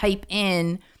like type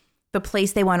in the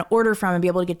place they want to order from and be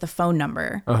able to get the phone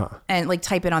number and like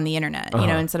type it on the internet,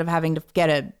 instead of having to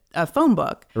get a phone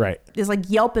book. Right. It's like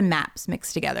Yelp and Maps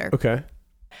mixed together. Okay.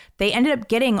 They ended up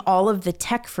getting all of the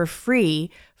tech for free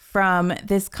from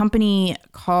this company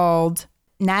called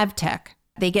Navtech.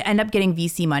 They end up getting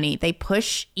VC money. They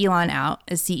push Elon out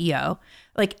as CEO.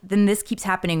 like, then this keeps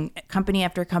happening, company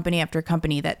after company after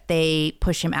company, that they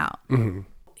push him out. Mm-hmm.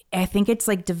 I think it's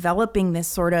like developing this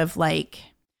sort of like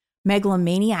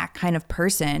megalomaniac kind of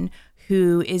person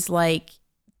who is like,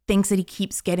 thinks that he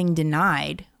keeps getting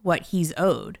denied what he's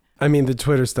owed. I mean, the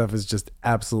Twitter stuff is just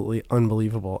absolutely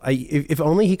unbelievable. If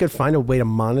only he could find a way to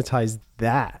monetize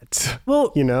that.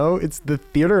 Well, you know, it's the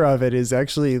theater of it is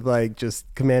actually like just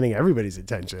commanding everybody's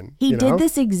attention. He did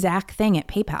this exact thing at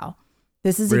PayPal.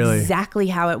 This is exactly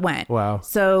how it went. Wow.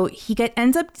 So he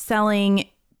ends up selling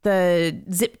the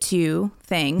Zip2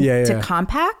 thing to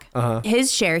Compaq. Uh-huh.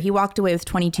 His share, he walked away with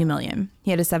 $22 million.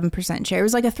 He had a 7% share. It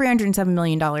was like a $307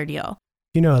 million deal.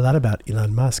 You know a lot about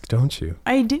Elon Musk, don't you?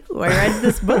 I do. I read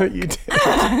this book. You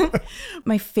did.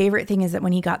 My favorite thing is that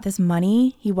when he got this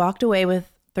money, he walked away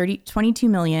with $22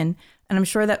 million, and I'm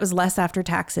sure that was less after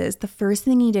taxes. The first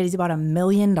thing he did is he bought $1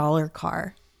 million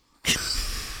car.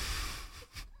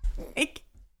 Like,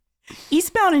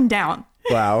 eastbound and down.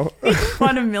 Wow. He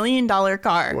bought $1 million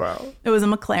car. Wow. It was a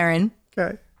McLaren.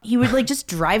 Okay. He would like just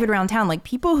drive it around town. Like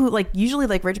people who like usually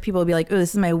like rich people would be like, oh,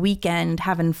 this is my weekend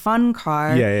having fun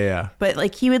car. Yeah. But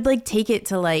like he would like take it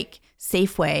to like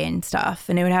Safeway and stuff,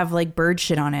 and it would have like bird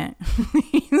shit on it.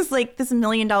 He was like this $1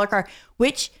 million car,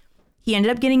 which he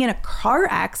ended up getting in a car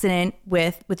accident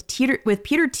with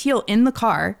Peter Thiel in the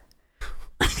car.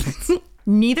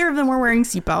 Neither of them were wearing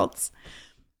seatbelts.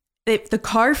 The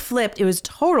car flipped. It was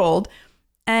totaled,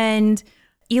 and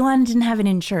Elon didn't have it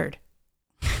insured.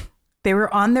 They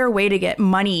were on their way to get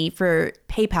money for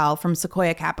PayPal from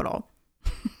Sequoia Capital.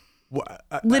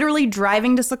 Literally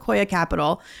driving to Sequoia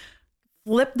Capital,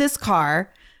 flipped this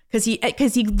car because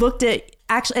he looked at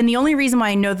actually, and the only reason why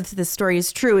I know that this story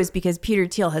is true is because Peter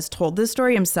Thiel has told this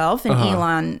story himself, and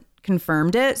Elon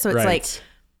confirmed it. So it's like,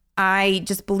 I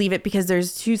just believe it because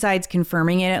there's two sides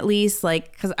confirming it at least,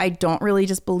 like, because I don't really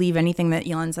just believe anything that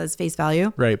Elon says face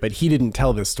value. Right, but he didn't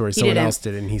tell this story. Someone else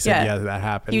did, and he said, yeah, that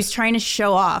happened. He was trying to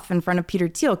show off in front of Peter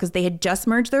Thiel because they had just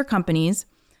merged their companies.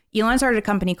 Elon started a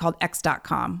company called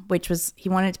X.com, which was, he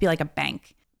wanted it to be like a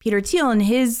bank. Peter Thiel and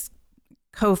his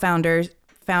co-founders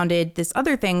founded this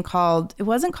other thing called, it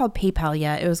wasn't called PayPal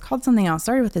yet. It was called something else.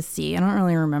 Started with a C. I don't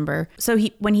really remember. So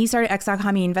when he started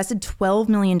X.com, he invested $12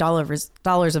 million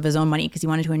of his own money because he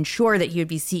wanted to ensure that he would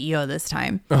be CEO this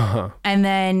time. Uh-huh. And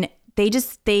then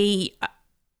they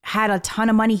had a ton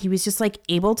of money. He was just like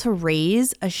able to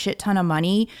raise a shit ton of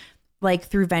money, like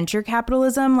through venture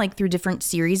capitalism, like through different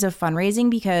series of fundraising,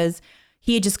 because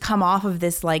he had just come off of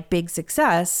this like big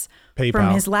success from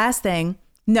his last thing.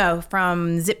 No,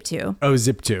 from Zip2. Oh,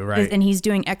 Zip2, right. And he's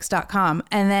doing X.com.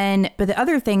 And then, but the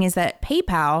other thing is that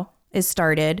PayPal is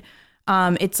started.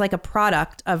 It's like a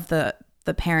product of the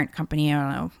parent company. I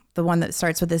don't know, the one that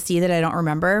starts with a C that I don't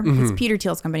remember. Mm-hmm. It's Peter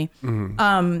Thiel's company.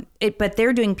 Mm-hmm. But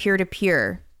they're doing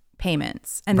peer-to-peer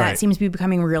payments. And that seems to be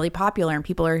becoming really popular, and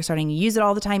people are starting to use it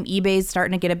all the time. eBay's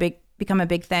starting to become a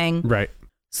big thing. Right.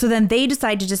 So then they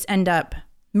decide to just end up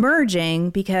merging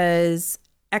because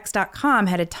X.com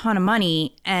had a ton of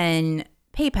money and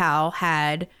PayPal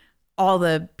had all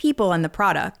the people and the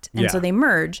product. And so they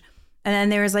merge. And then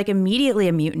there was like immediately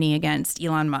a mutiny against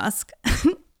Elon Musk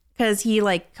because he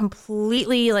like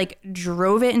completely like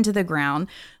drove it into the ground.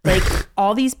 Like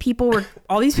all these people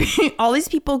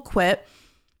quit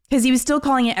because he was still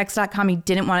calling it X.com. He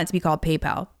didn't want it to be called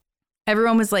PayPal.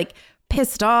 Everyone was like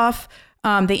pissed off.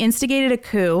 They instigated a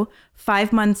coup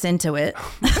 5 months into it.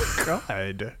 Oh,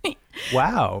 God.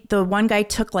 Wow. The one guy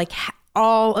took like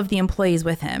all of the employees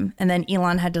with him, and then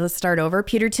Elon had to start over.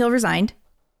 Peter Thiel resigned,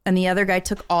 and the other guy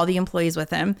took all the employees with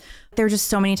him. There were just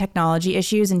so many technology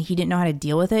issues, and he didn't know how to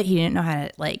deal with it. He didn't know how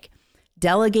to like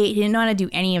delegate. He didn't know how to do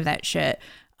any of that shit.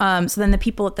 So then the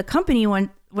people at the company,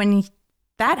 when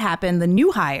that happened, the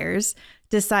new hires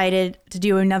decided to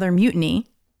do another mutiny.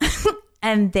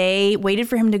 And they waited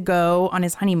for him to go on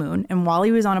his honeymoon. And while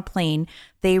he was on a plane,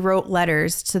 they wrote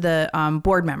letters to the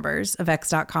board members of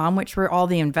X.com, which were all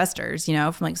the investors, you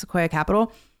know, from like Sequoia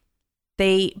Capital.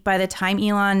 By the time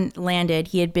Elon landed,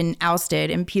 he had been ousted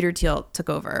and Peter Thiel took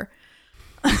over.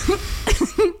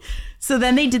 So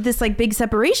then they did this like big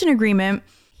separation agreement.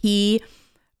 He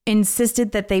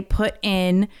insisted that they put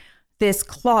in this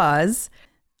clause.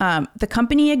 The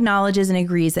company acknowledges and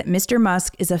agrees that Mr.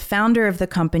 Musk is a founder of the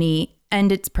company and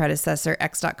its predecessor,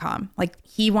 X.com. Like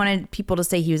he wanted people to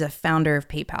say he was a founder of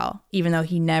PayPal, even though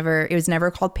it was never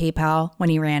called PayPal when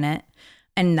he ran it.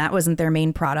 And that wasn't their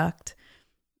main product.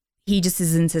 He just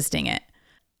is insisting it.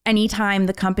 Anytime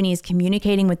the company is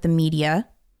communicating with the media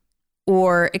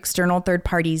or external third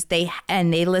parties, they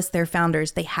list their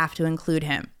founders, they have to include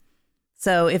him.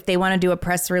 So if they want to do a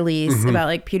press release about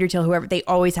like Peter Thiel, whoever, they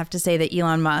always have to say that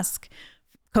Elon Musk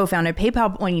co-founded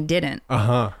PayPal when he didn't.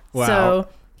 Wow. So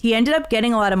he ended up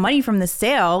getting a lot of money from the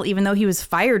sale, even though he was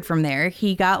fired from there.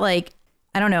 He got like,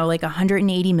 I don't know, like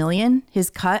 180 million. His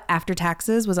cut after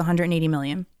taxes was 180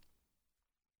 million.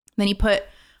 Then he put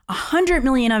 100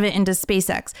 million of it into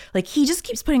SpaceX. Like he just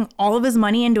keeps putting all of his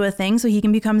money into a thing so he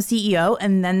can become CEO,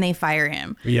 and then they fire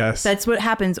him. Yes. That's what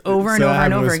happens over and over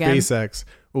and over again. SpaceX.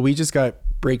 Well, we just got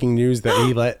breaking news that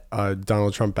he let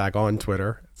Donald Trump back on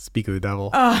Twitter. Speak of the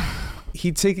devil.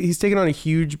 He's taken on a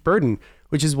huge burden,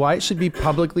 which is why it should be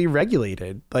publicly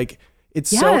regulated. Like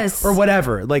it's or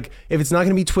whatever. Like if it's not going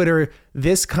to be Twitter,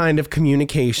 this kind of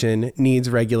communication needs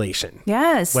regulation.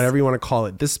 Yes. Whatever you want to call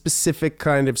it. This specific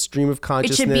kind of stream of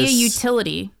consciousness. It should be a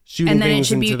utility. And then it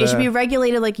should be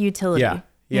regulated like a utility. Yeah.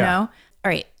 You know? All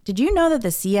right. Did you know that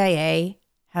the CIA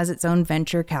has its own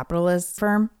venture capitalist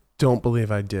firm? Don't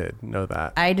believe I did know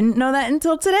that. I didn't know that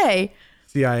until today.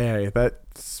 CIA.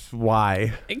 That's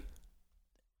why.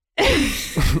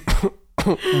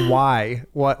 Why?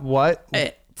 What?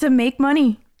 To make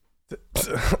money.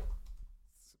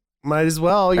 Might as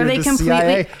well. You're Are they the completely?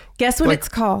 CIA. Guess what it's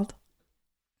called?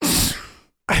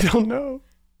 I don't know.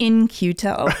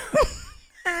 In-Q-Tel.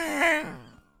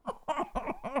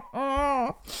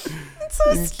 It's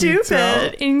so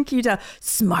stupid. In-Q-Tel.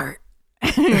 Smart.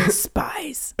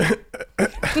 Spies.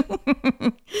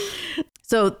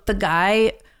 So the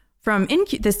guy from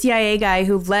the CIA guy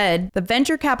who led the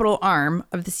venture capital arm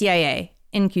of the CIA,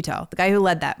 In-Q-Tel, the guy who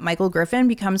led that, Michael Griffin,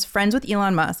 becomes friends with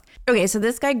Elon Musk. Okay, so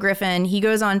this guy Griffin, he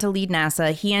goes on to lead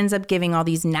NASA. He ends up giving all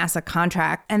these NASA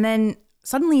contracts, and then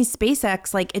suddenly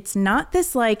SpaceX, like, it's not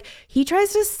this, like, he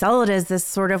tries to sell it as this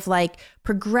sort of like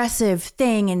progressive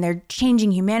thing and they're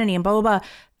changing humanity and blah, blah, blah.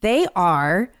 They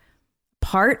are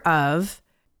part of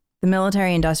the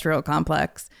military industrial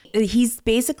complex. He's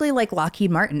basically like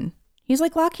Lockheed Martin. He's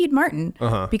like Lockheed Martin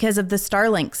because of the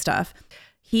Starlink stuff.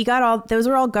 He got those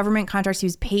are all government contracts. He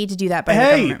was paid to do that by the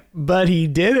government. But he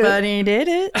did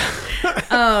it.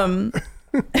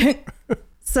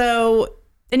 So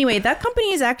anyway, that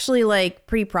company is actually like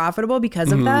pretty profitable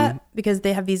because of that, because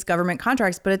they have these government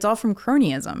contracts, but it's all from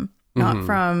cronyism, not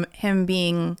from him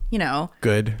being,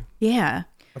 good. Yeah.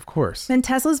 Of course. Then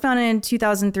Tesla's founded in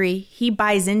 2003. He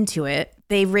buys into it.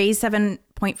 They raised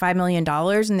 $7.5 million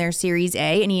in their Series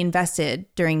A, and he invested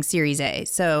during Series A.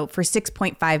 So for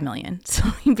 $6.5 million. So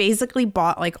he basically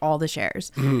bought like all the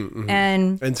shares.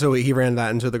 And so he ran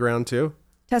that into the ground too?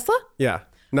 Tesla? Yeah.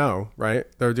 No, right?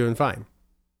 They're doing fine.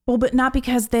 Well, but not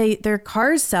because their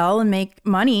cars sell and make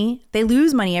money. They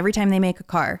lose money every time they make a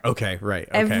car. Okay, right.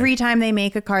 Okay. Every time they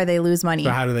make a car, they lose money. So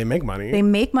how do they make money? They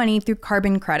make money through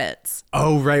carbon credits.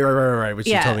 Oh, right. Which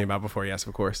you told me about before. Yes,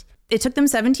 of course. It took them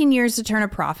 17 years to turn a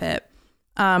profit.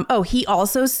 He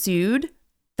also sued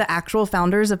the actual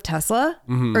founders of Tesla.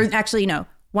 Or actually, no,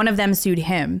 one of them sued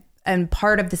him. And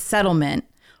part of the settlement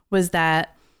was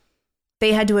that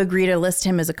they had to agree to list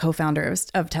him as a co-founder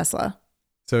of Tesla.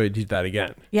 So he did that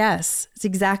again. Yes. It's the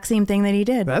exact same thing that he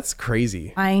did. That's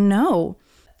crazy. I know.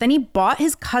 Then he bought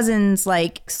his cousin's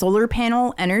like solar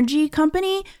panel energy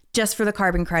company just for the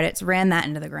carbon credits, ran that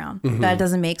into the ground. That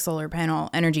doesn't make solar panel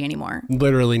energy anymore.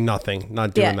 Literally nothing.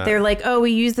 Not doing that. They're like, oh,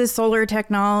 we use this solar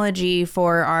technology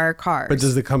for our cars. But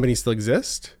does the company still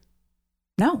exist?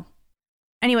 No.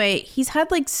 Anyway, he's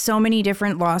had like so many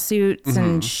different lawsuits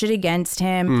and shit against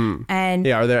him. And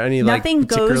are there any nothing like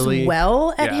particularly goes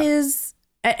well at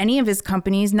at any of his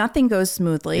companies. Nothing goes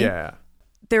smoothly. Yeah.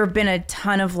 There have been a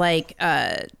ton of like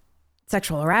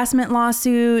sexual harassment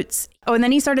lawsuits. Oh, and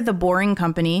then he started the Boring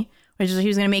Company, which is he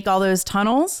was going to make all those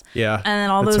tunnels. Yeah. And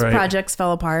then all those projects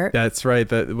fell apart. That's right.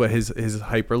 His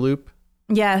Hyperloop.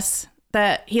 Yes.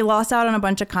 That he lost out on a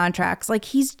bunch of contracts. Like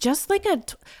he's just like all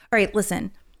right,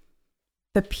 listen.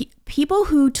 The people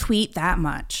who tweet that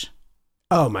much.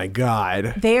 Oh my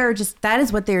God. They are that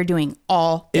is what they're doing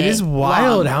all day It is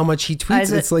wild long. how much he tweets.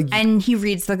 It's like, and he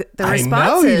reads the responses. I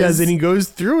know he does, and he goes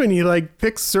through and he like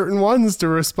picks certain ones to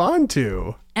respond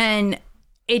to. And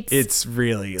it's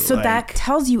really so that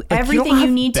tells you everything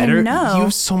you need to know. You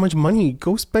have so much money.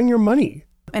 Go spend your money.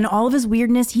 And all of his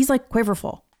weirdness, he's like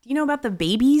quiverful. Do you know about the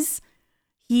babies?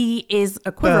 He is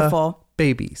a quiverful.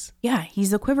 Babies. Yeah,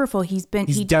 he's a quiverful. He's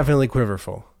definitely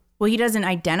quiverful. Well, he doesn't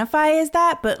identify as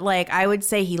that, but like I would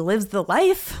say he lives the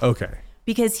life. Okay.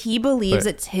 Because he believes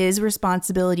it's his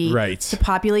responsibility to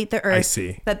populate the earth. I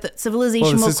see. That the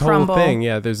civilization will crumble. Whole thing.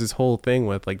 Yeah, there's this whole thing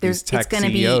with like these tech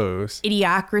CEOs. Be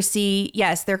idiocracy.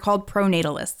 Yes, they're called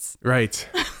pronatalists. Right.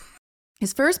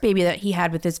 His first baby that he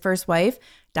had with his first wife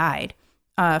died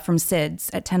from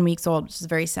SIDS at 10 weeks old, which is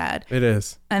very sad. It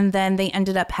is. And then they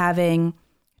ended up having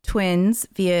twins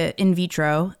via in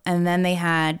vitro, and then they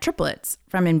had triplets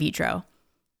from in vitro.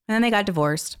 And then they got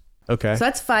divorced. Okay. So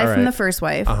that's 5 from the first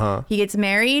wife. Uh-huh. He gets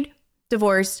married,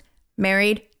 divorced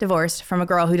from a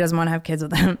girl who doesn't want to have kids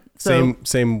with him. So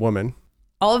Same woman.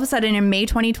 all of a sudden in May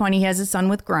 2020, he has a son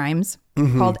with Grimes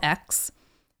called X.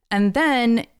 And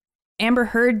then Amber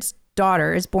Heard's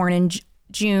daughter is born in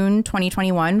June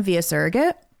 2021 via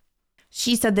surrogate.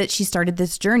 She said that she started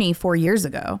this journey 4 years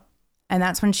ago. And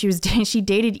that's when she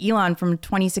dated Elon from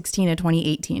 2016 to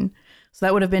 2018. So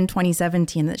that would have been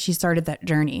 2017 that she started that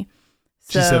journey.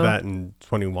 She said that in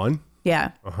 21?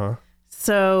 Yeah. Uh-huh.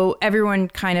 So everyone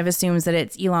kind of assumes that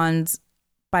it's Elon's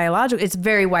biological. It's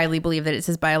very widely believed that it's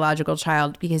his biological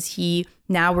child because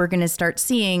now we're going to start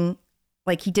seeing,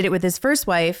 like he did it with his first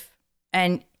wife,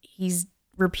 and he's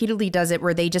repeatedly does it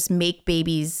where they just make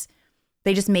babies,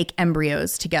 they just make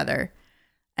embryos together.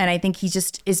 And I think he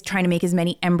just is trying to make as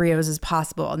many embryos as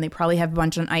possible. And they probably have a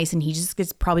bunch on ice, and he just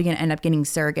is probably going to end up getting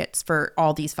surrogates for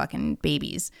all these fucking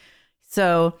babies.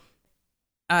 So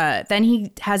then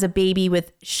he has a baby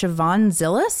with Siobhan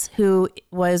Zillis, who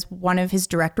was one of his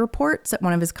direct reports at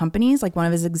one of his companies, like one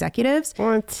of his executives.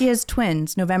 What? He has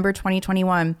twins, November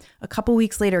 2021. A couple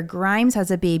weeks later, Grimes has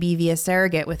a baby via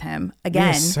surrogate with him.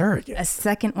 Again, a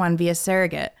second one via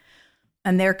surrogate.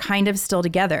 And they're kind of still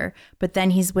together. But then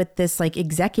he's with this like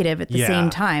executive at the same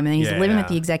time. And he's living with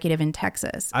the executive in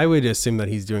Texas. I would assume that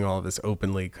he's doing all of this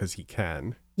openly because he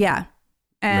can. Yeah.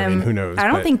 I mean, who knows? I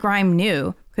don't think Grimes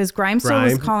knew because Grimes still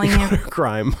was calling him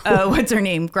Grime. Oh, what's her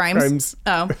name? Grimes.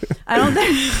 Oh, I don't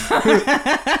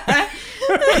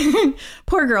think.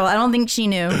 Poor girl. I don't think she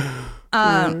knew.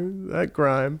 That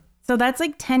Grime. So that's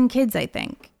like 10 kids, I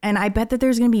think, and I bet that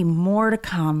there's gonna be more to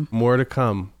come. More to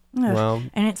come. Ugh. Well,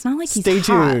 and it's not like he's stay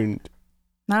hot. tuned.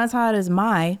 Not as hot as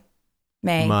May.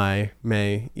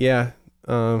 Yeah.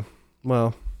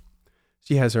 Well,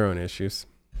 she has her own issues.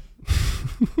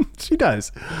 She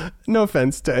does. No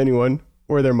offense to anyone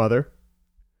or their mother.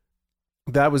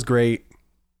 That was great.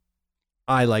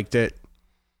 I liked it.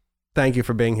 Thank you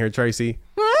for being here, Tracy.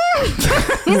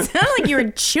 It sounded like you were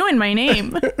chewing my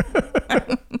name.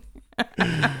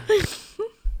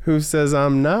 Who says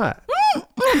I'm not?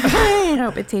 I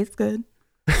hope it tastes good.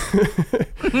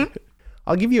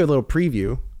 I'll give you a little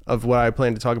preview of what I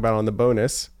plan to talk about on the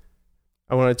bonus.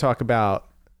 I want to talk about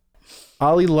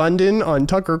Ollie London on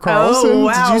Tucker Carlson. Oh,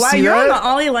 wow. Did you see You're that? on the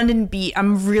Ollie London beat.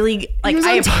 I'm really, like,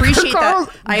 I appreciate that.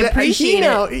 I appreciate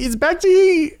it. He's back to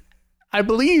he, I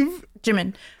believe.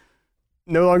 Jimin.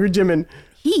 No longer Jimin.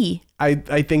 He. I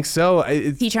think so.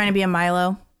 Is he trying to be a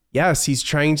Milo? Yes, he's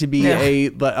trying to be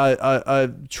a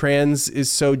trans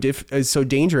is so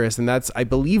dangerous, and I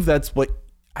believe that's what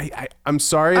I'm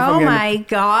sorry. If my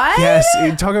God. Yes,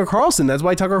 Tucker Carlson. That's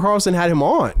why Tucker Carlson had him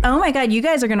on. Oh my God, you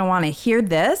guys are gonna want to hear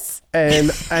this. And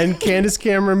Candace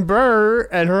Cameron Bure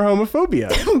and her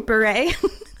homophobia. Beret.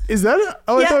 Is that it?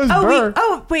 Oh, yeah. I thought it was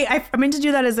Burr. Wait, I meant to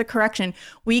do that as a correction.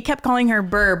 We kept calling her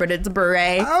Burr, but it's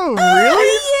Beret. Oh,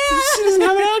 really? Yeah. She doesn't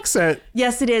have an accent.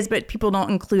 Yes, it is, but people don't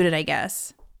include it, I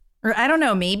guess. Or I don't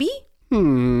know, maybe? I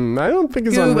don't think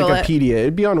it's Google on Wikipedia.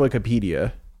 It'd be on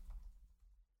Wikipedia.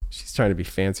 She's trying to be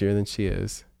fancier than she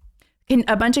is.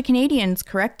 A bunch of Canadians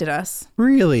corrected us.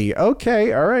 Really?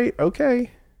 Okay. All right. Okay.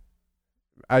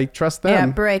 I trust them. Yeah,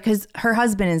 Beret, because her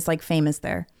husband is like famous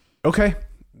there. Okay.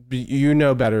 You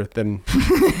know better than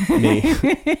me,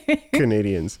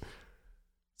 Canadians.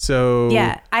 So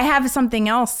yeah, I have something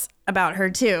else about her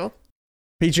too.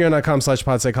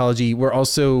 Patreon.com/podpsychology. We're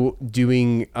also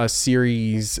doing a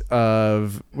series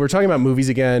we're talking about movies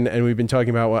again, and we've been talking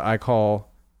about what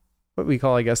we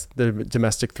call, I guess, the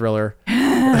domestic thriller,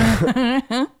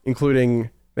 including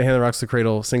The Hand That Rocks the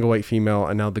Cradle, Single White Female,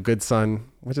 and now The Good Son,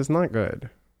 which is not good.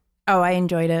 Oh, I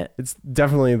enjoyed it. It's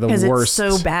definitely the worst. It's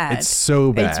so bad. It's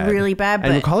so bad. It's really bad. But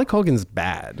and Macaulay Culkin's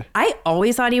bad. I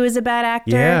always thought he was a bad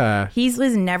actor. Yeah. He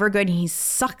was never good. He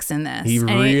sucks in this. He and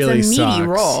really it's a meaty sucks.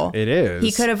 role. It is.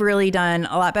 He could have really done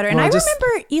a lot better. And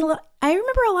Well, I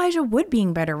remember Elijah Wood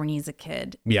being better when he was a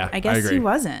kid. Yeah, I guess he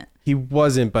wasn't. He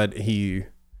wasn't, but he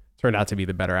turned out to be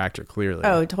the better actor, clearly.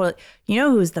 Oh, totally. You know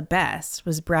who was the best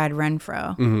was Brad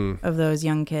Renfro of those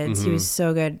young kids. Mm-hmm. He was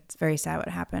so good. It's very sad what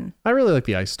happened. I really like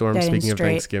The Ice Storm. Dead Speaking of straight.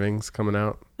 Thanksgiving's coming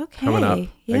out. Okay. Coming up.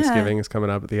 Yeah. Thanksgiving is coming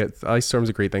up. The Ice Storm's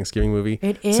a great Thanksgiving movie.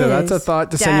 It is. So that's a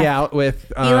thought to send you out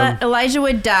with. Elijah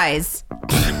Wood dies.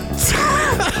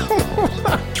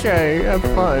 Okay, have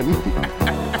fun.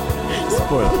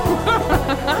 Spoiler.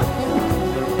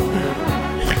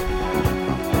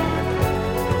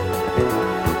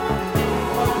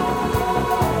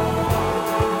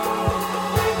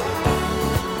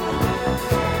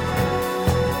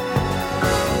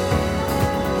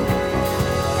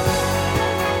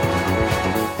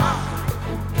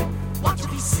 Want to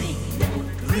be seen,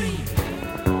 green.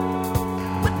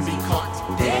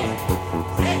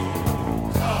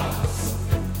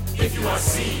 If you are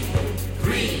seen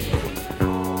green,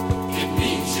 it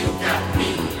means you got me.